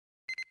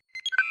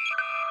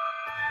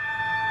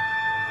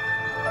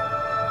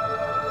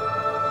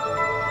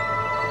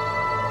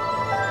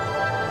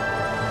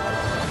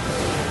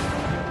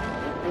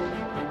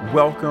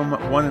Welcome,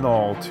 one and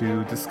all,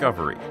 to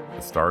Discovery,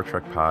 the Star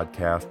Trek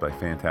podcast by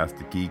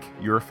Fantastic Geek,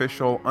 your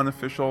official,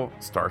 unofficial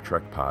Star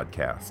Trek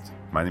podcast.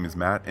 My name is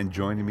Matt, and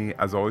joining me,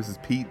 as always, is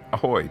Pete.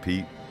 Ahoy,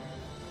 Pete.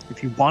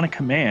 If you want a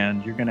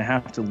command, you're going to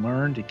have to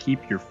learn to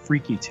keep your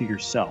freaky to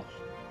yourself,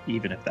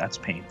 even if that's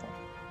painful.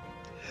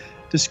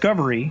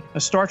 Discovery, a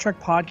Star Trek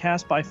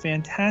podcast by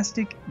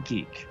Fantastic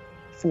Geek,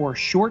 for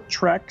short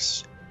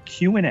treks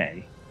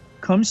Q&A,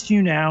 comes to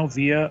you now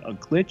via a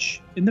glitch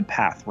in the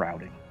path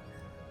routing.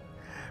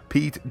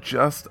 Pete,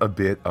 just a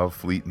bit of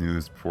fleet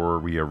news before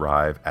we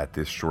arrive at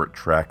this short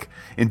trek.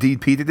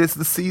 Indeed, Pete, it is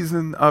the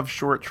season of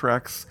short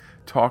treks,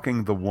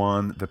 talking the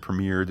one that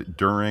premiered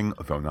during,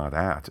 though not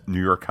at,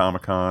 New York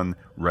Comic Con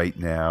right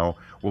now.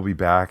 We'll be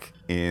back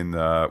in,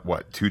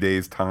 2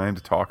 days' time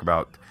to talk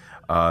about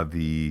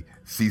the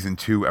Season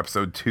 2,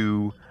 Episode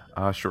 2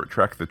 short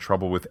trek, The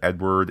Trouble with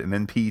Edward. And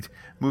then, Pete,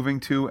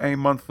 moving to a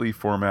monthly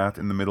format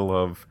in the middle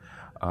of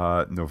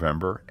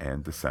November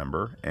and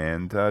December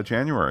and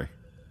January.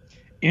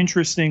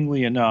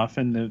 Interestingly enough,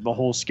 and the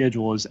whole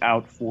schedule is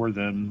out for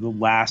them, the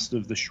last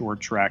of the short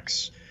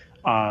treks,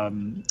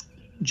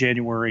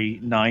 January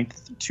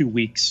 9th, 2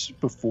 weeks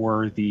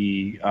before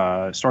the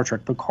Star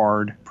Trek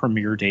Picard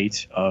premiere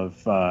date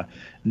of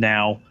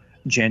now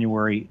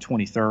January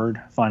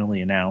 23rd,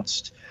 finally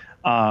announced.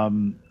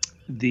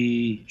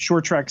 The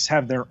short treks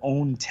have their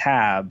own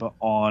tab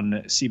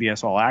on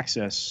CBS All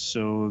Access,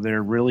 so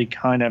they're really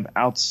kind of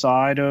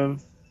outside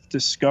of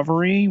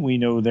Discovery. We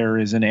know there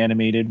is an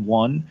animated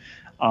one.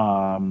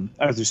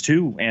 There's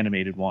two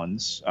animated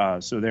ones,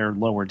 so they're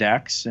lower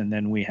decks, and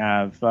then we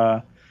have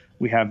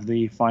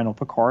the final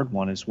Picard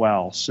one as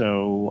well.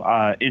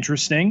 So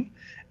interesting,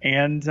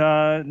 and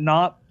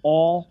not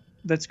all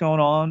that's going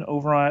on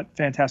over at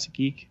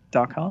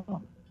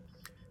FantasticGeek.com.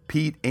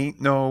 Pete,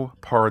 ain't no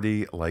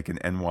party like an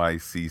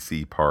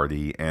NYCC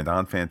party, and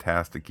on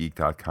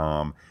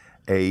FantasticGeek.com,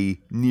 a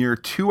near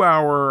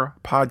 2-hour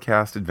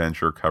podcast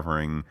adventure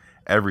covering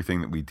everything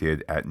that we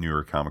did at New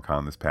York Comic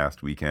Con this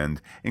past weekend,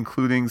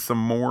 including some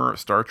more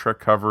Star Trek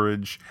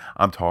coverage.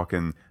 I'm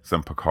talking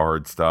some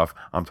Picard stuff.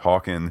 I'm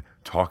talking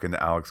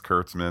to Alex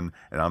Kurtzman,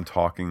 and I'm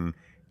talking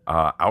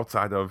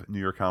outside of New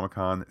York Comic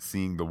Con,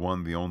 seeing the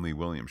one, the only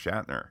William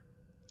Shatner.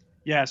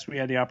 Yes, we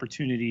had the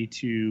opportunity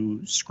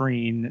to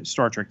screen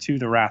Star Trek II,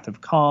 The Wrath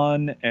of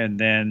Khan, and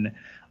then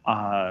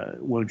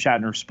William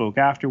Shatner spoke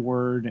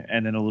afterward,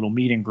 and then a little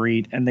meet and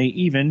greet, and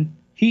he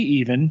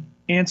even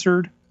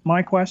answered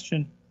my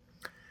question.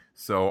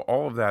 So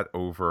all of that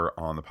over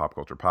on the Pop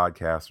Culture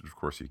Podcast, which of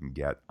course you can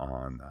get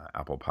on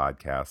Apple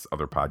Podcasts,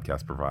 other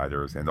podcast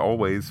providers, and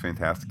always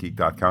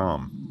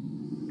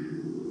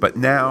FantasticGeek.com. But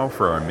now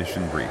for our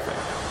mission briefing.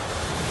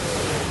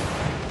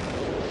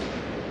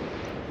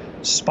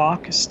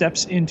 Spock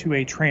steps into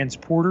a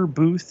transporter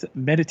booth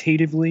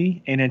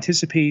meditatively and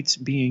anticipates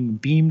being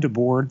beamed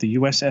aboard the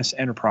USS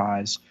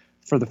Enterprise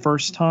for the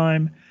first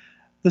time,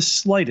 the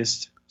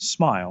slightest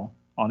smile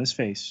on his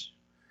face.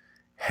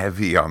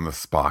 Heavy on the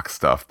Spock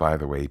stuff, by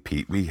the way,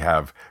 Pete. We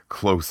have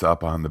close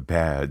up on the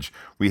badge.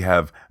 We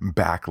have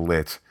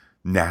backlit,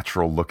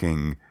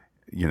 natural-looking,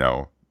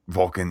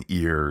 Vulcan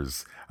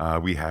ears.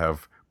 We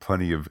have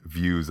plenty of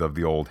views of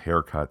the old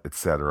haircut,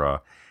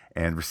 etc.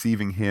 And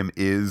receiving him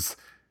is,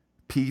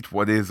 Pete,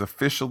 what is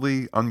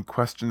officially,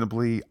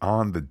 unquestionably,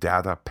 on the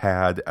data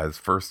pad as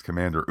First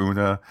Commander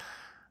Una.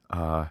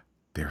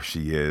 There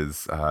she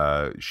is.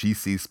 She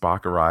sees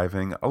Spock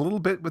arriving a little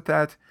bit with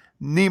that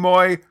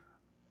Nimoy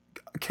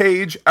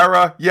Cage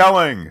era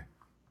yelling.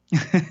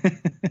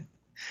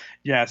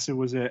 Yes, it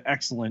was an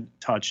excellent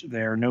touch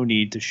there. No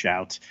need to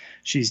shout.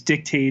 She's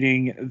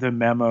dictating the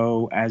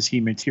memo as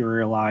he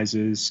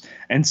materializes,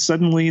 and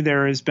suddenly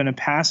there has been a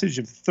passage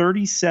of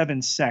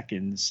 37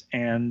 seconds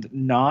and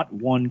not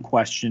one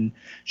question.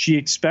 She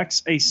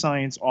expects a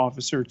science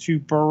officer to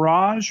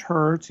barrage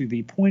her to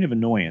the point of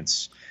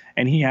annoyance,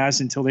 and he has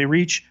until they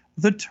reach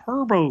the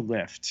turbo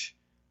lift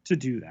to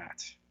do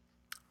that.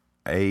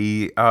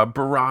 A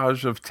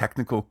barrage of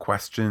technical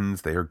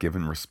questions. They are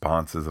given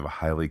responses of a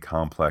highly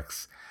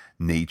complex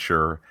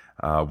nature.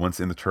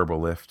 Once in the turbo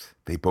lift,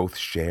 they both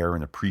share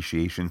an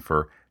appreciation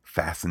for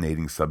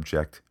fascinating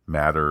subject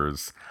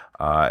matters.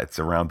 It's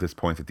around this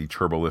point that the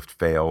turbo lift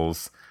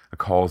fails. A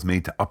call is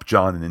made to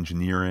Upjohn in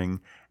engineering,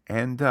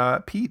 and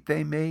Pete,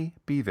 they may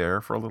be there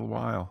for a little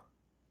while.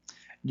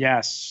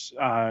 Yes,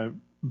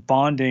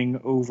 bonding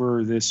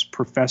over this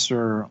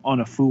Professor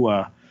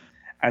Onafua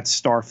at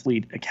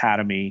Starfleet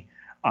Academy,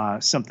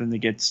 something that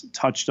gets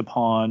touched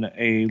upon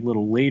a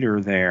little later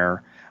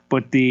there.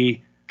 But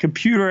the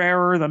computer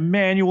error, the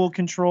manual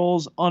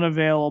controls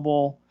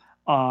unavailable,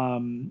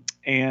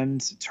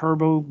 and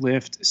Turbo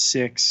Lift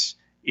 6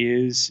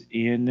 is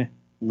in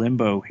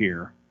limbo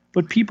here.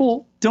 But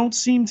people don't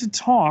seem to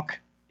talk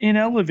in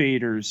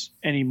elevators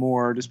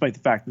anymore, despite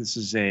the fact that this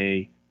is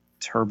a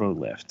turbo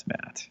lift,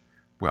 Matt.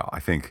 Well, I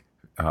think,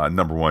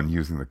 number one,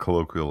 using the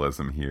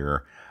colloquialism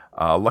here,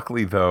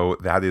 luckily, though,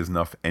 that is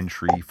enough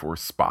entry for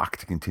Spock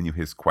to continue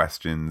his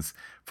questions.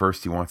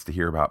 First, he wants to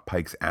hear about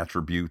Pike's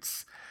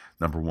attributes.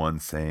 Number one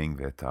saying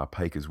that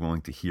Pike is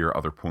willing to hear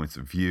other points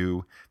of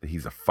view, that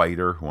he's a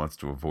fighter who wants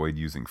to avoid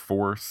using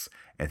force,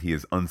 and he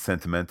is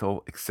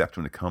unsentimental except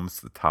when it comes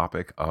to the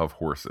topic of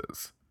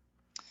horses.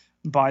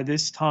 By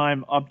this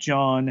time,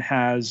 Upjohn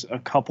has a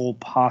couple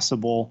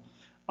possible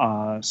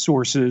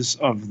sources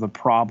of the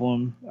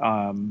problem,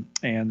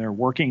 and they're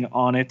working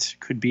on it.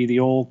 Could be the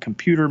old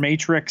computer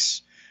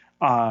matrix,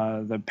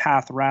 the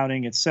path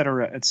routing, et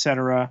cetera, et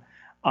cetera.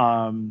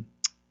 And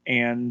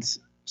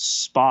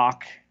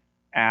Spock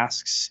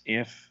asks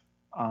if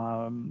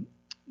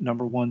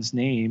number one's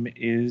name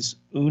is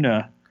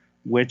Una,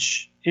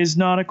 which is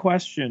not a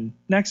question.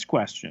 Next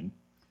question.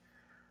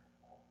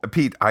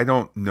 Pete, I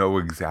don't know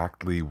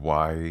exactly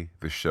why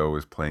the show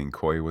is playing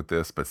coy with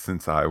this, but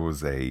since I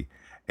was a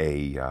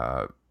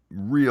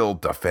real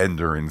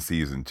defender in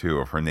season 2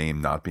 of her name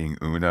not being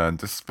Una, and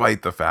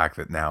despite the fact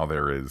that now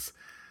there is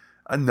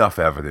enough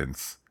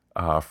evidence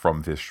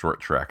from this short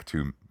trek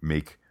to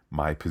make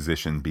my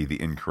position be the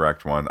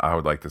incorrect one, I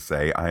would like to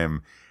say I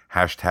am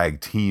hashtag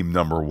team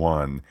number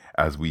one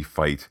as we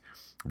fight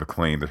the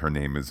claim that her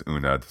name is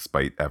Una,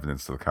 despite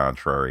evidence to the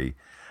contrary.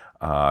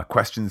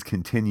 Questions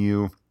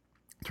continue.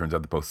 Turns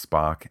out that both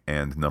Spock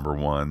and number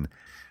one,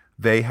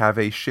 they have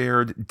a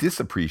shared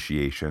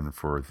disappreciation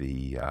for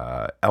the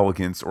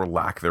elegance or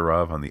lack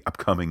thereof on the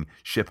upcoming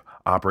ship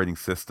operating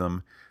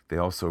system. They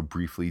also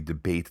briefly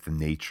debate the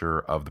nature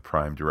of the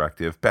Prime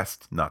Directive.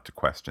 Best not to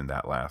question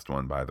that last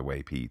one, by the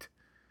way, Pete.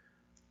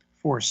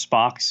 For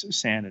Spock's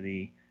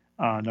sanity,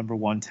 number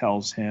one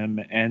tells him,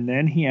 and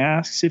then he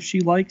asks if she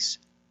likes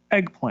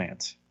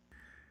eggplant.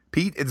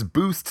 Pete, it's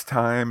boost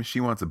time. She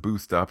wants a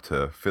boost up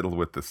to fiddle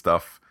with the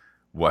stuff.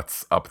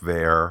 What's up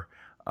there?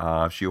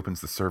 She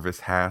opens the service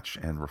hatch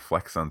and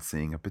reflects on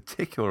seeing a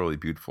particularly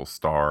beautiful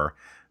star.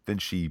 Then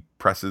she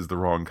presses the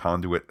wrong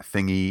conduit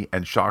thingy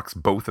and shocks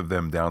both of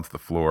them down to the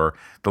floor.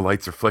 The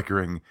lights are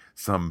flickering,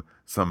 some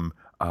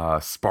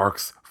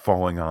sparks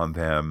falling on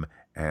them,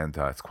 and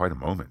it's quite a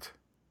moment.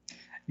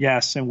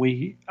 Yes, and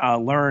we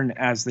learn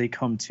as they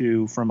come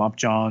to from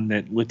Upjohn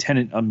that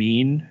Lieutenant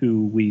Amin,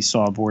 who we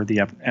saw aboard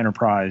the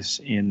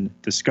Enterprise in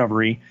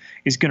Discovery,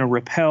 is going to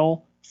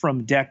rappel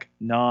from Deck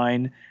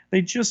 9.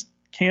 They just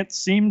can't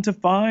seem to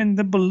find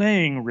the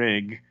belaying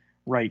rig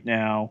right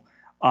now.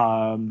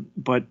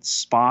 But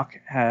Spock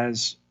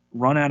has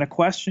run out of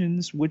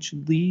questions, which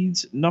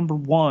leads number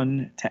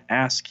one to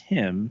ask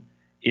him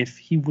if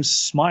he was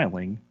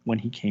smiling when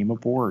he came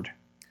aboard.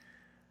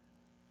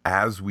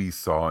 As we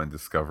saw in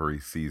Discovery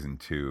Season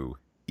 2,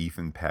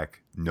 Ethan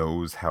Peck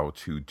knows how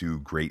to do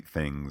great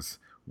things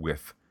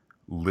with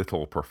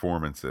little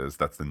performances.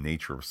 That's the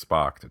nature of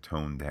Spock, to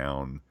tone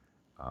down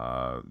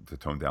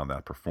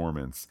that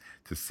performance.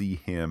 To see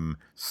him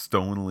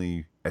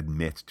stonily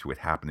admit to it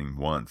happening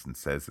once and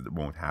says that it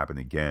won't happen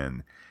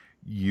again,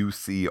 you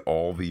see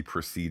all the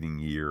preceding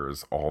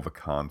years, all the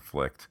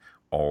conflict,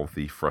 all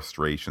the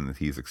frustration that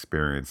he's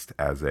experienced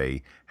as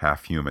a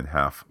half human,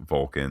 half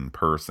Vulcan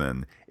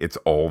person. It's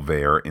all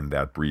there in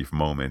that brief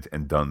moment,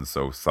 and done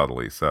so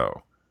subtly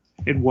so.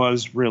 It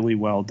was really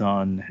well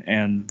done,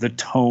 and the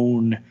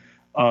tone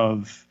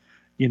of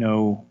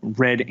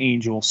Red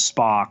Angel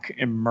Spock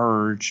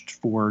emerged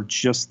for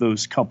just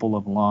those couple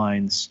of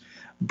lines.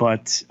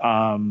 But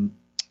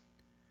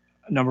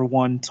number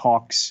one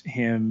talks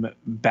him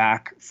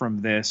back from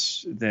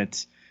this,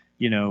 that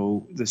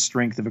the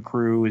strength of a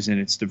crew is in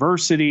its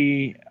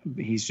diversity.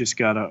 He's just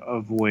got to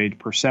avoid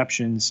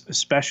perceptions,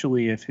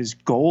 especially if his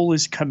goal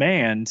is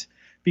command,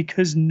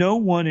 because no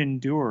one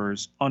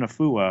endures on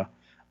Afua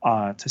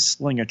to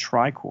sling a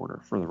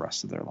tricorder for the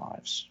rest of their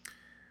lives.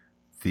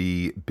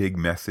 The big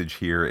message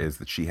here is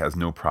that she has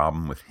no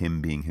problem with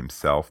him being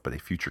himself, but a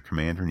future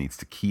commander needs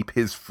to keep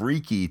his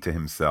freaky to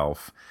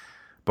himself.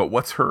 But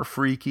what's her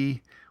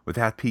freaky? With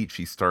that, Pete,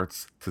 she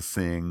starts to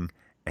sing,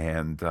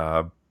 and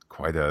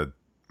quite a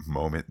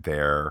moment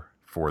there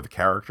for the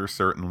character,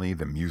 certainly,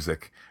 the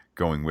music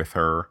going with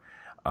her.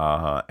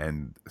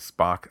 And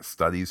Spock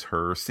studies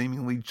her,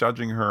 seemingly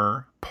judging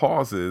her,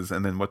 pauses,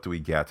 and then what do we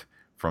get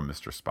from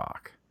Mr.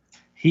 Spock?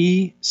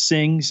 He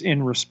sings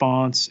in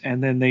response,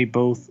 and then they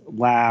both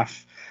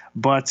laugh.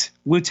 But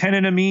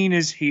Lieutenant Amin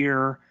is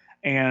here,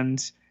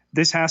 and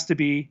this has to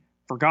be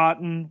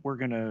forgotten. We're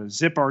going to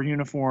zip our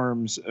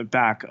uniforms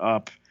back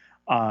up.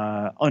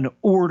 An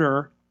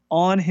order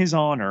on his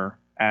honor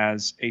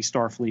as a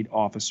Starfleet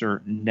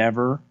officer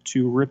never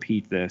to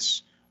repeat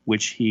this,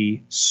 which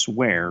he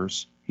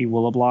swears he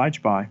will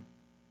oblige by.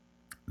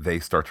 They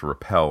start to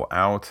rappel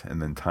out, and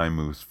then time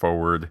moves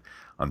forward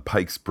on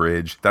Pike's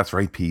bridge. That's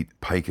right, Pete.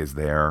 Pike is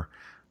there.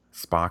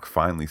 Spock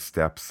finally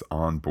steps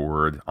on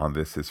board on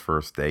this, his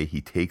first day.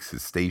 He takes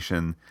his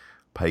station.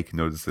 Pike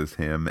notices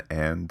him,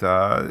 and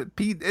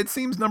Pete, it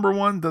seems number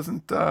one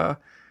doesn't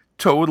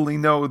totally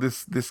know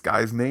this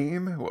guy's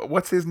name.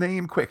 What's his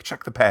name? Quick,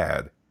 check the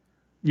pad.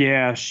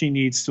 Yeah, she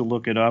needs to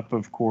look it up,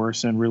 of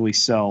course, and really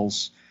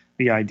sells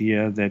the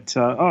idea that,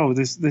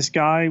 this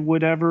guy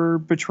would ever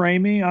betray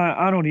me.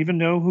 I don't even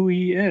know who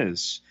he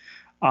is.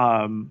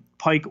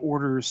 Pike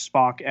orders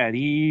Spock at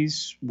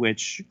ease,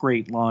 which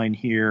great line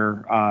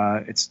here.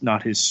 It's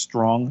not his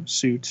strong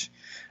suit.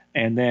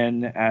 And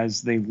then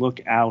as they look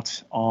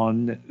out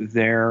on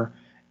their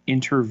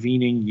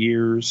intervening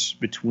years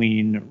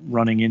between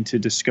running into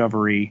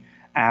Discovery,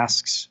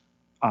 asks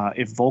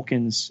if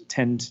Vulcans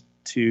tend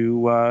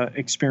to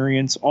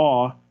experience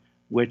awe,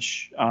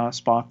 which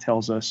Spock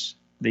tells us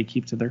they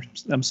keep to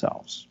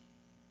themselves.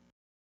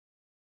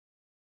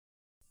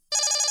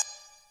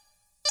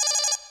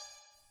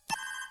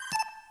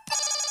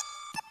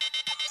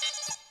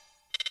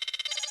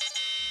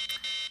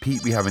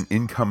 Pete, we have an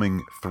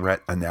incoming threat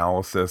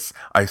analysis.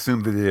 I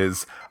assume that it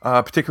is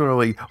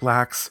particularly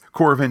lax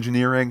Corps of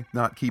Engineering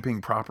not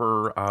keeping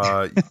proper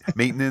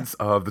maintenance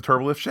of the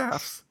turbolift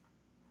shafts.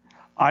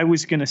 I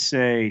was going to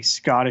say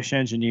Scottish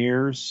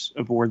engineers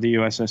aboard the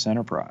USS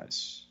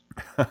Enterprise.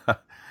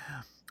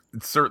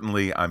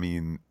 Certainly, I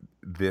mean,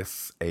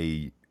 this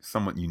a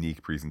somewhat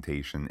unique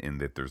presentation in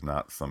that there's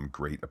not some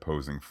great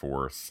opposing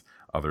force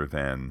other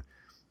than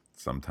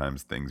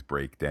sometimes things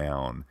break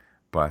down.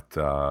 But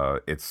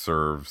it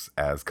serves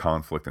as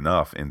conflict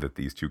enough in that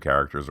these two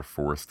characters are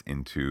forced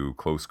into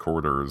close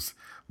quarters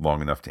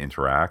long enough to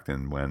interact,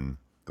 and when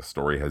the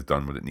story has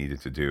done what it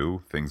needed to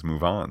do, things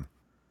move on.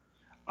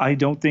 I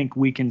don't think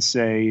we can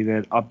say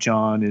that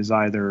Upjohn is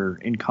either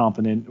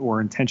incompetent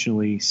or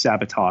intentionally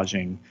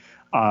sabotaging.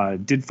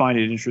 Did find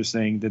it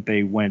interesting that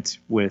they went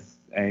with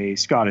a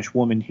Scottish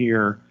woman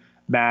here.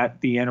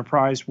 Matt, the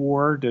Enterprise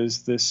War,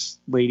 does this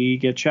lady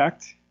get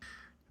checked?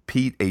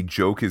 Pete, a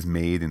joke is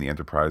made in the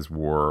Enterprise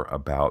War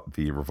about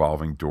the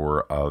revolving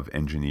door of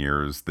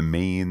engineers. The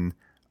main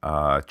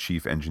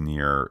chief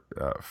engineer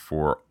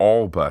for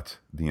all but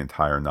the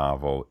entire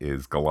novel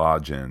is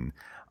Galajin.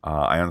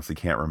 I honestly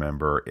can't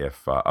remember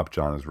if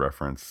Upjohn is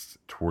referenced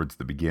towards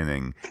the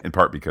beginning, in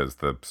part because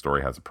the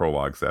story has a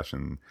prologue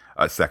section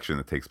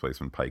that takes place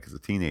when Pike is a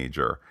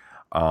teenager.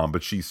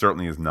 But she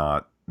certainly is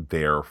not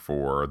there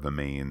for the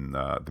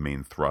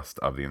main thrust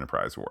of the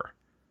Enterprise War.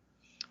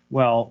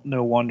 Well,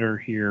 no wonder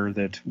here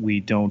that we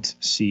don't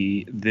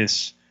see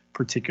this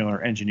particular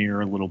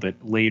engineer a little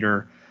bit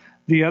later.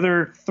 The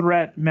other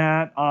threat,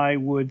 Matt, I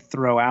would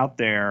throw out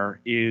there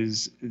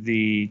is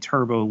the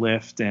turbo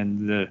lift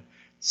and the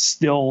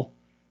still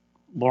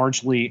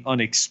largely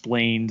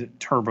unexplained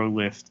turbo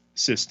lift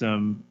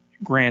system.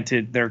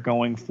 Granted, they're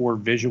going for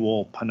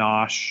visual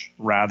panache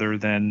rather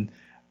than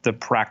the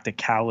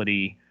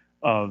practicality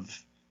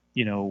of,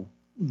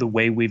 the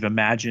way we've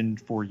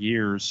imagined for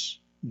years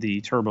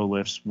the turbo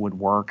lifts would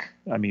work.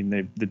 I mean,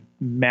 the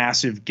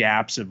massive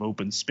gaps of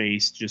open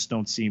space just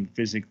don't seem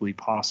physically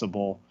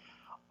possible.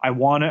 I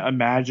want to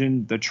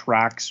imagine the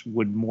tracks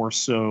would more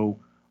so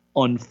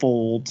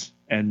unfold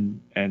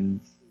and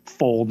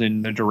fold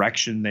in the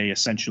direction they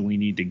essentially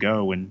need to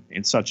go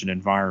in such an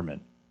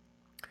environment.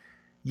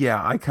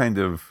 Yeah, I kind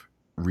of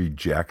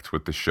reject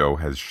what the show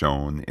has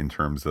shown in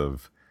terms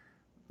of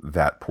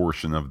that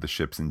portion of the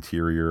ship's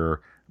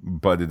interior,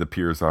 but it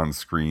appears on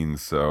screen,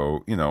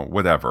 so,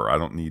 whatever. I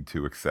don't need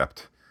to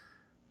accept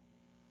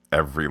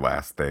every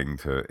last thing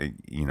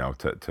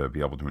to be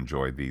able to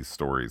enjoy these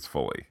stories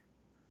fully.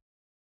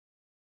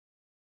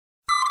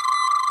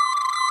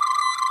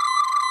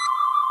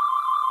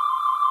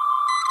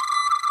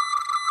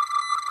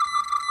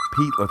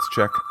 Pete, let's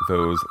check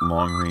those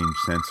long-range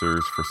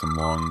sensors for some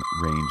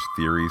long-range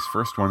theories.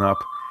 First one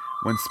up,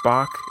 when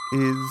Spock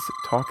is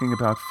talking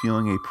about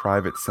feeling a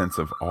private sense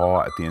of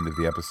awe at the end of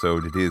the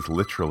episode, it is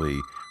literally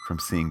from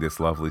seeing this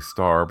lovely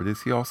star, but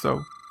is he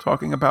also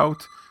talking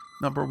about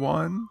number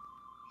one?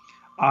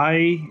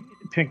 I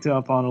picked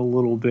up on a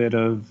little bit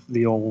of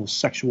the old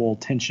sexual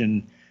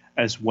tension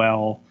as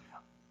well.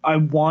 I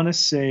want to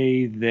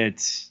say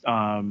that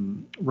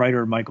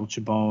writer Michael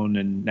Chabon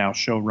and now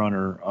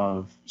showrunner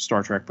of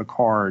Star Trek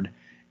Picard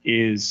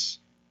is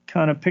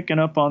kind of picking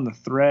up on the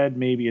thread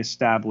maybe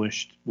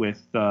established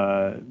with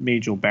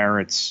Majel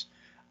Barrett's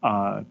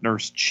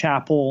Nurse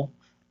Chapel.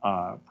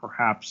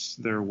 Perhaps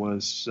there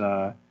was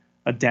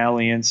a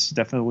dalliance,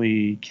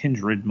 definitely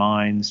kindred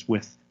minds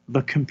with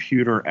the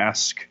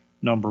computer-esque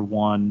number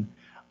one.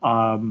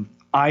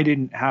 I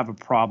didn't have a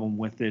problem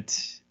with it,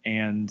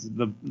 and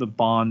the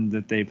bond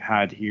that they've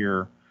had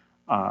here,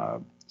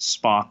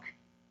 Spock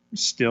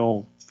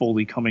still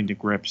fully coming to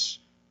grips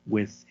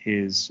with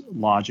his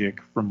logic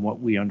from what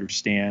we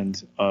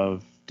understand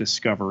of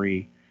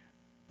Discovery,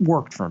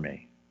 worked for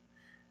me.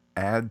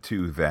 Add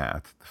to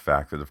that the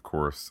fact that, of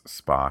course,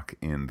 Spock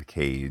in the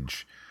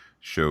cage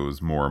shows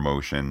more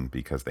emotion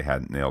because they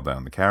hadn't nailed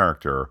down the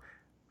character.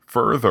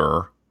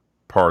 Further,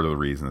 part of the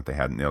reason that they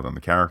hadn't nailed down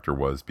the character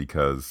was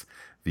because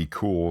the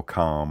cool,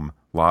 calm,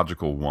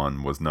 logical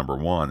one was number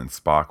one, and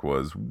Spock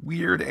was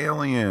weird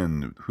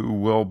alien who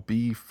will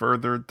be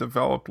further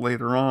developed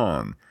later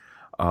on.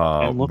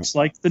 And looks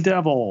like the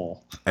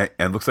devil.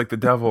 And looks like the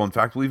devil. In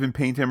fact, we'll even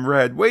paint him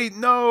red. Wait,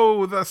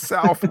 no, the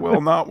South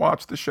will not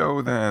watch the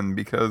show then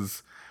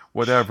because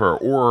whatever.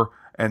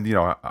 And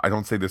I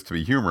don't say this to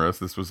be humorous.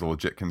 This was a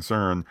legit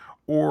concern.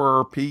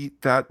 Or,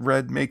 Pete, that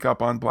red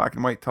makeup on black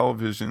and white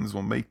televisions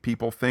will make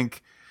people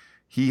think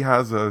he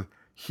has a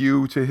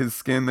hue to his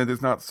skin that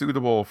is not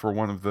suitable for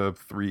one of the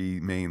three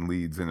main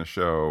leads in a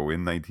show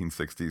in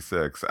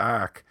 1966.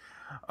 Ack.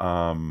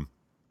 Um,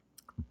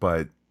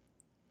 but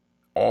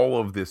all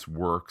of this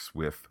works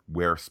with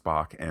where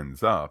Spock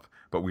ends up,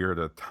 but we are at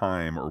a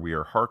time, or we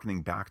are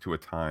hearkening back to a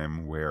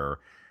time where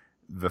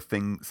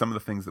some of the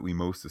things that we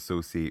most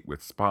associate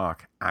with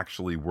Spock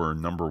actually were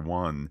number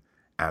one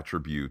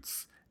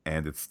attributes,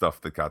 and it's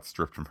stuff that got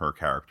stripped from her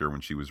character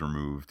when she was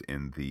removed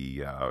in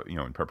the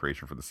in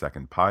preparation for the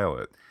second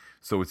pilot.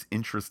 So it's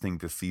interesting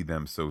to see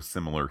them so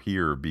similar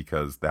here,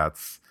 because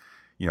that's,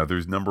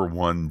 there's number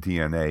one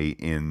DNA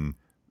in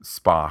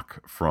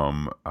Spock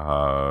from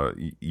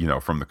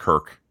from the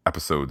Kirk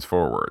episodes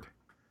forward.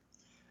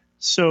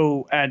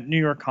 So at New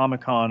York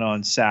Comic Con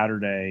on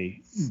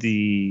Saturday,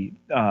 the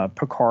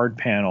Picard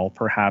panel,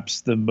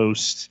 perhaps the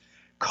most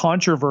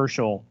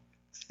controversial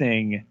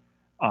thing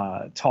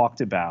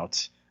talked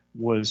about,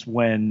 was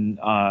when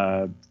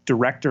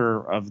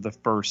director of the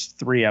first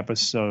three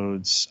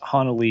episodes,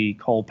 Hanali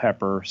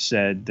Culpepper,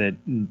 said that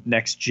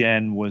Next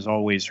Gen was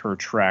always her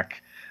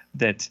Trek,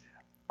 that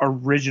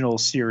original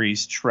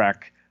series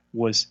Trek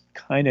was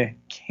kind of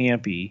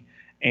campy.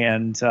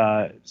 And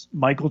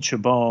Michael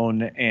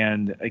Chabon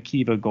and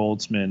Akiva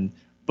Goldsman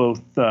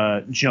both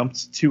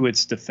jumped to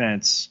its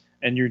defense.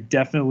 And you're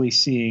definitely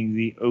seeing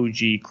the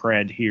OG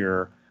cred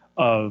here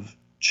of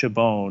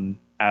Chabon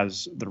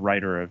as the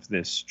writer of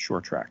this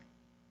short track.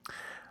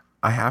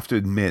 I have to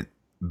admit,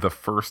 the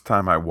first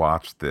time I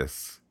watched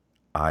this,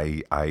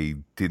 I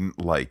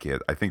didn't like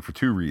it. I think for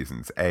two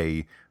reasons.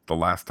 A, the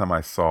last time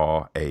I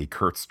saw a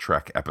Kurt's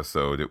Trek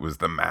episode, it was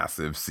the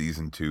massive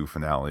season 2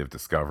 finale of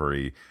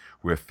Discovery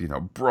with,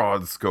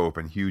 broad scope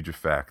and huge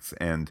effects,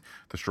 and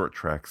the short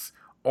treks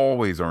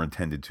always are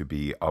intended to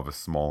be of a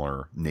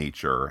smaller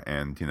nature.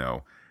 And,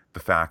 the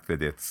fact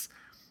that it's,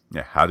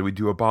 how do we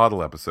do a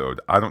bottle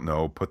episode? I don't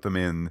know, put them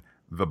in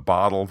the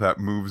bottle that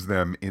moves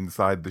them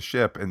inside the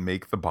ship and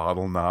make the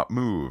bottle not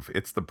move.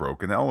 It's the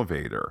broken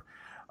elevator.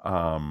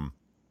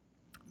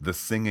 The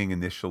singing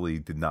initially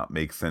did not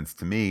make sense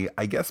to me.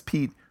 I guess,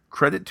 Pete,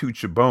 credit to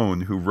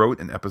Chabon, who wrote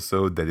an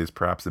episode that is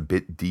perhaps a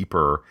bit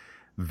deeper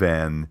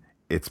than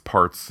its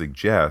parts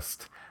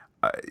suggest.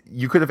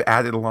 You could have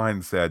added a line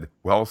that said,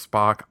 "Well,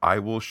 Spock, I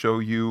will show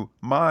you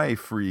my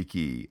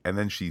freaky," and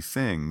then she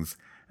sings.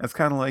 And it's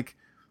kind of like,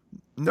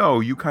 no,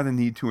 you kind of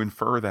need to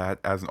infer that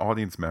as an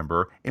audience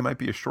member. It might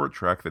be a short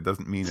trek. That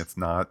doesn't mean it's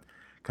not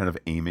kind of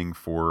aiming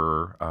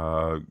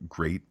for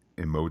great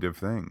emotive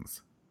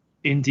things.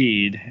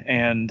 Indeed,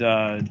 and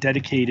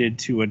dedicated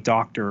to a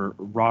Dr.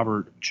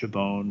 Robert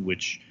Chabon,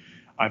 which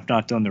I've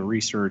not done the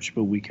research,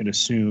 but we can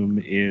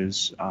assume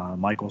is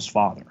Michael's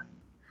father.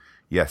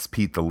 Yes,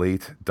 Pete, the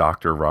late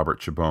Dr.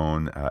 Robert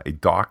Chabon, a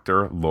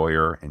doctor,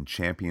 lawyer, and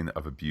champion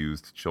of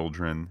abused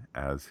children,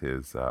 as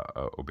his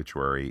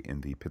obituary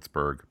in the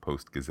Pittsburgh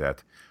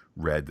Post-Gazette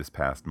read this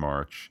past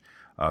March.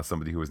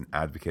 Somebody who was an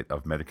advocate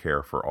of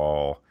Medicare for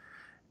all,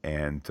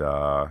 and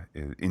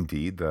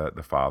indeed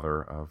the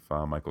father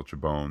of Michael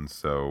Chabon.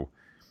 So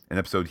an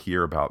episode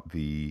here about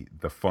the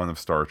fun of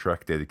Star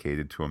Trek,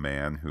 dedicated to a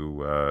man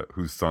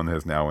whose son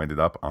has now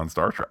ended up on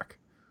Star Trek.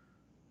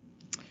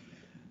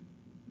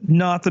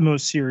 Not the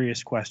most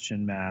serious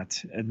question,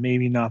 Matt, and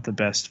maybe not the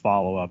best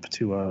follow-up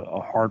to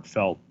a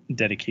heartfelt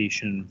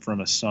dedication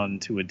from a son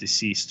to a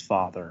deceased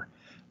father.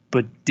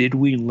 But did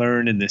we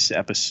learn in this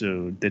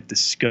episode that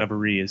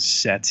Discovery is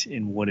set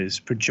in what is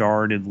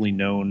pejoratively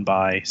known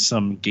by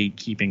some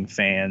gatekeeping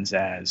fans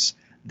as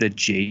the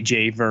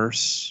JJ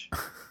verse?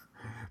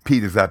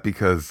 Pete, is that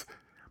because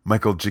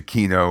Michael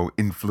Giacchino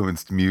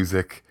influenced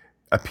music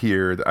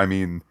appeared? I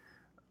mean,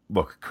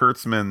 look,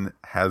 Kurtzman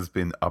has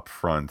been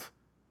upfront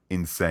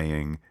in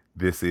saying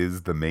this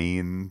is the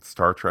main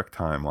Star Trek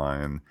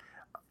timeline.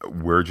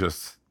 We're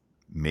just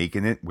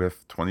making it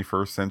with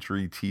 21st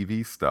century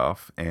TV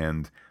stuff,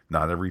 and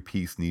not every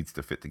piece needs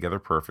to fit together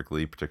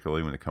perfectly,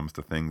 particularly when it comes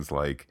to things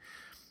like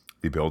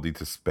the ability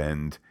to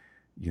spend,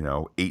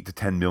 $8 to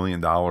 $10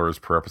 million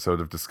per episode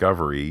of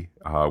Discovery,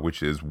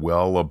 which is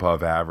well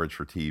above average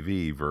for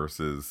TV,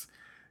 versus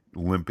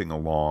limping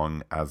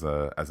along as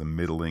a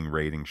middling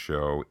rating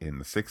show in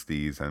the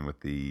 60s, and with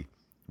the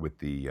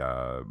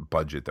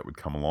budget that would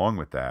come along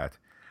with that.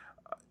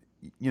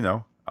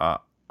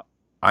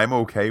 I'm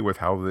okay with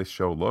how this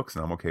show looks,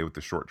 and I'm okay with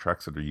the short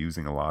treks that are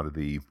using a lot of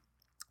the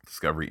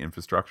Discovery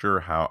infrastructure,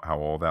 how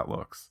all that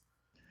looks.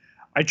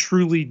 I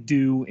truly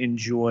do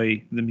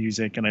enjoy the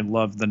music, and I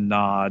love the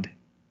nod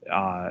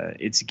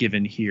it's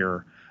given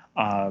here.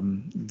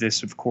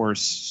 This, of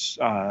course,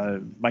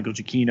 Michael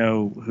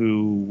Giacchino,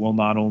 who will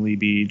not only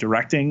be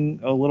directing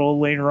a little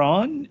later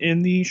on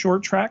in the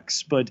short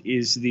treks, but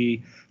is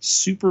the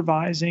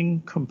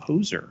supervising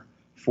composer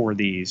for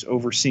these,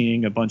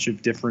 overseeing a bunch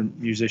of different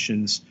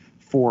musicians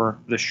for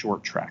the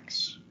short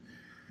treks.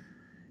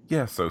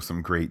 Yeah, so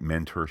some great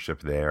mentorship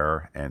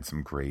there, and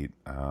some great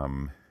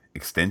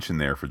extension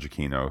there for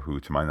Giacchino, who,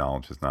 to my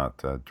knowledge, has not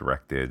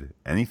directed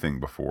anything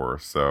before.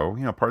 So,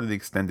 part of the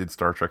extended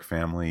Star Trek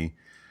family,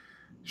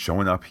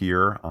 showing up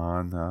here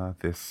on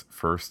this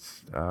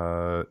first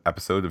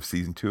episode of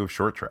Season 2 of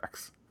Short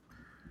Treks.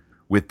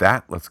 With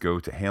that, let's go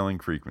to Hailing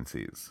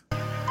Frequencies.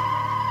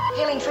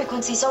 Hailing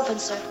frequencies open,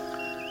 sir.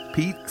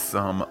 Pete,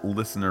 some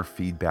listener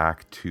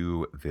feedback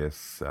to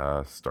this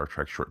Star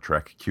Trek Short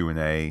Trek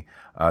Q&A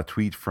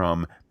tweet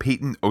from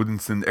Peyton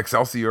Odinson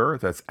Excelsior,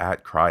 that's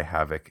at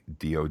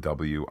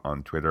CryHavocDOW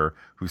on Twitter,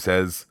 who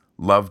says,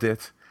 loved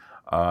it.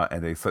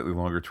 And a slightly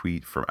longer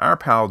tweet from our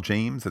pal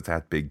James, that's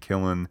at Big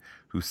Killin,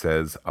 who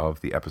says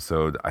of the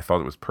episode, I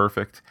thought it was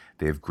perfect.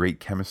 They have great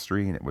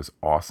chemistry, and it was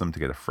awesome to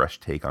get a fresh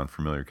take on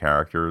familiar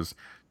characters.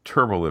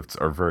 Turbolifts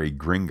are very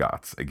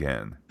Gringotts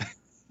again.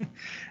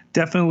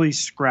 Definitely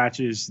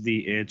scratches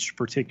the itch,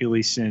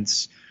 particularly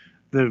since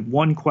the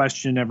one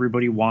question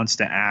everybody wants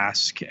to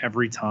ask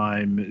every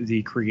time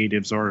the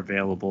creatives are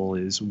available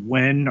is,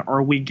 when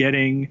are we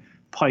getting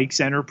Pike's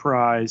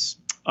Enterprise?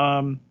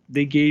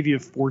 They gave you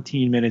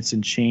 14 minutes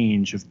and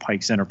change of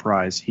Pike's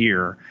Enterprise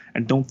here,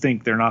 and don't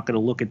think they're not going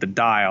to look at the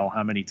dial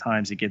how many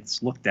times it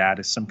gets looked at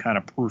as some kind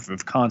of proof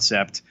of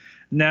concept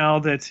now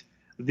that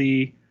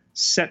the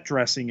set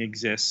dressing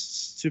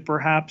exists to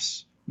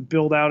perhaps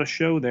build out a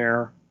show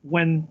there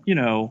when, you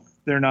know,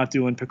 they're not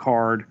doing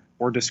Picard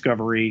or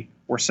Discovery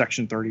or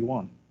Section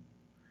 31.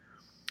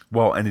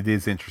 Well, and it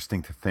is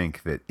interesting to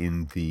think that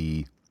in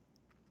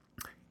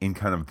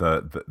kind of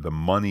the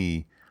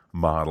money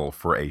model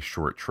for a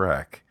short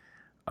trek,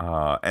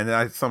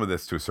 and some of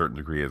this to a certain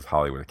degree is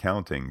Hollywood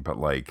accounting, but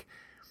like,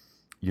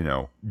 you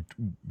know,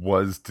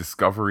 was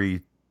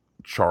Discovery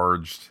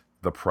charged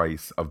the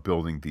price of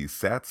building these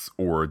sets,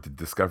 or did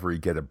Discovery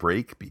get a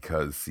break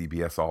because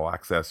CBS All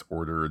Access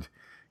ordered,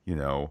 you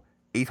know,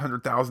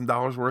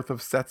 $800,000 worth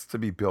of sets to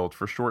be built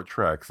for short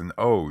treks, and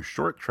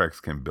short treks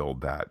can build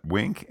that,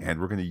 wink,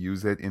 and we're going to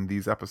use it in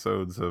these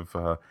episodes of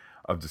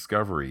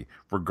Discovery.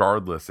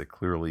 Regardless, it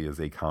clearly is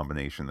a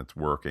combination that's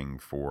working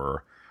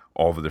for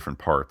all the different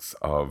parts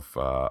of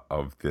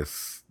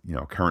this, you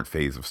know, current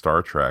phase of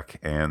Star Trek,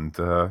 and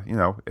you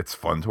know, it's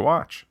fun to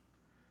watch.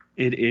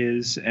 It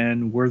is,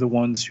 and we're the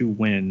ones who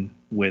win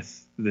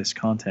with this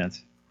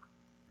content.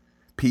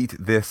 Pete,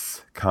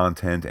 this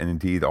content, and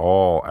indeed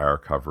all our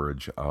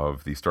coverage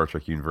of the Star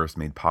Trek universe,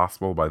 made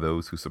possible by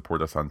those who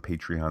support us on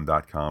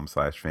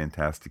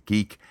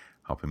patreon.com/fantasticgeek,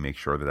 helping make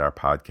sure that our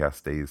podcast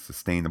stays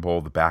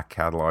sustainable, the back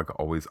catalog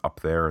always up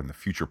there, and the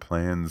future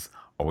plans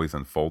always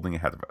unfolding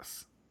ahead of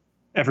us.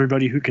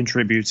 Everybody who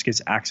contributes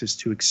gets access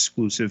to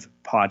exclusive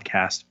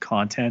podcast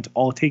content.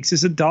 All it takes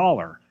is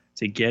 $1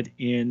 to get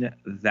in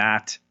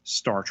that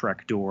Star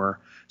Trek door.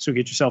 So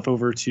get yourself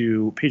over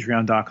to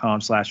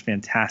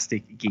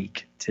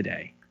patreon.com/fantasticgeek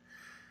today.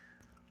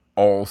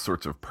 All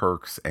sorts of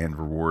perks and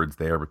rewards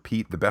there. But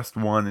Pete, the best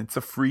one, it's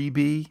a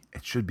freebie.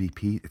 It should be,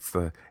 Pete. It's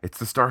the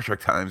Star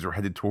Trek times we're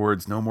headed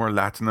towards. No more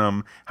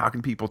Latinum. How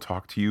can people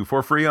talk to you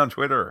for free on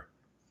Twitter?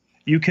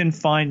 You can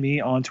find me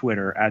on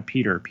Twitter at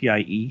Peter,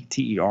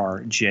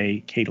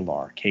 PIETERJ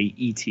Ketelaar,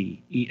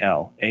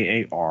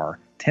 KETELAAR,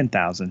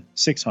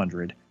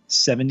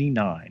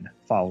 10,679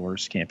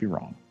 followers. Can't be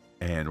wrong.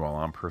 And while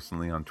I'm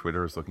personally on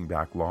Twitter as Looking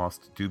Back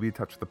Lost, do be in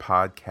touch with the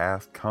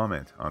podcast.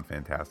 Comment on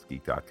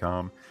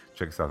FantasticGeek.com.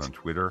 Check us out on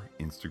Twitter,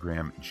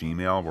 Instagram,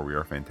 Gmail, where we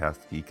are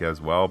Fantastic Geek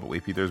as well. But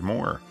wait, Pete, there's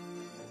more.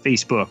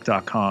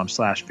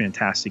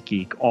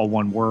 Facebook.com/FantasticGeek, all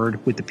one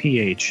word with the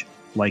PH.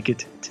 Like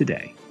it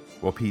today.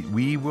 Well, Pete,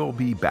 we will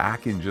be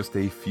back in just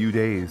a few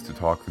days to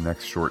talk the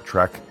next short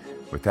trek.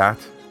 With that,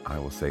 I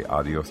will say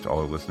adios to all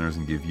our listeners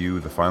and give you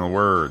the final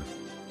word.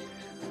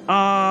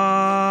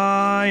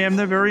 I am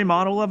the very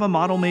model of a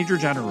model major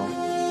general.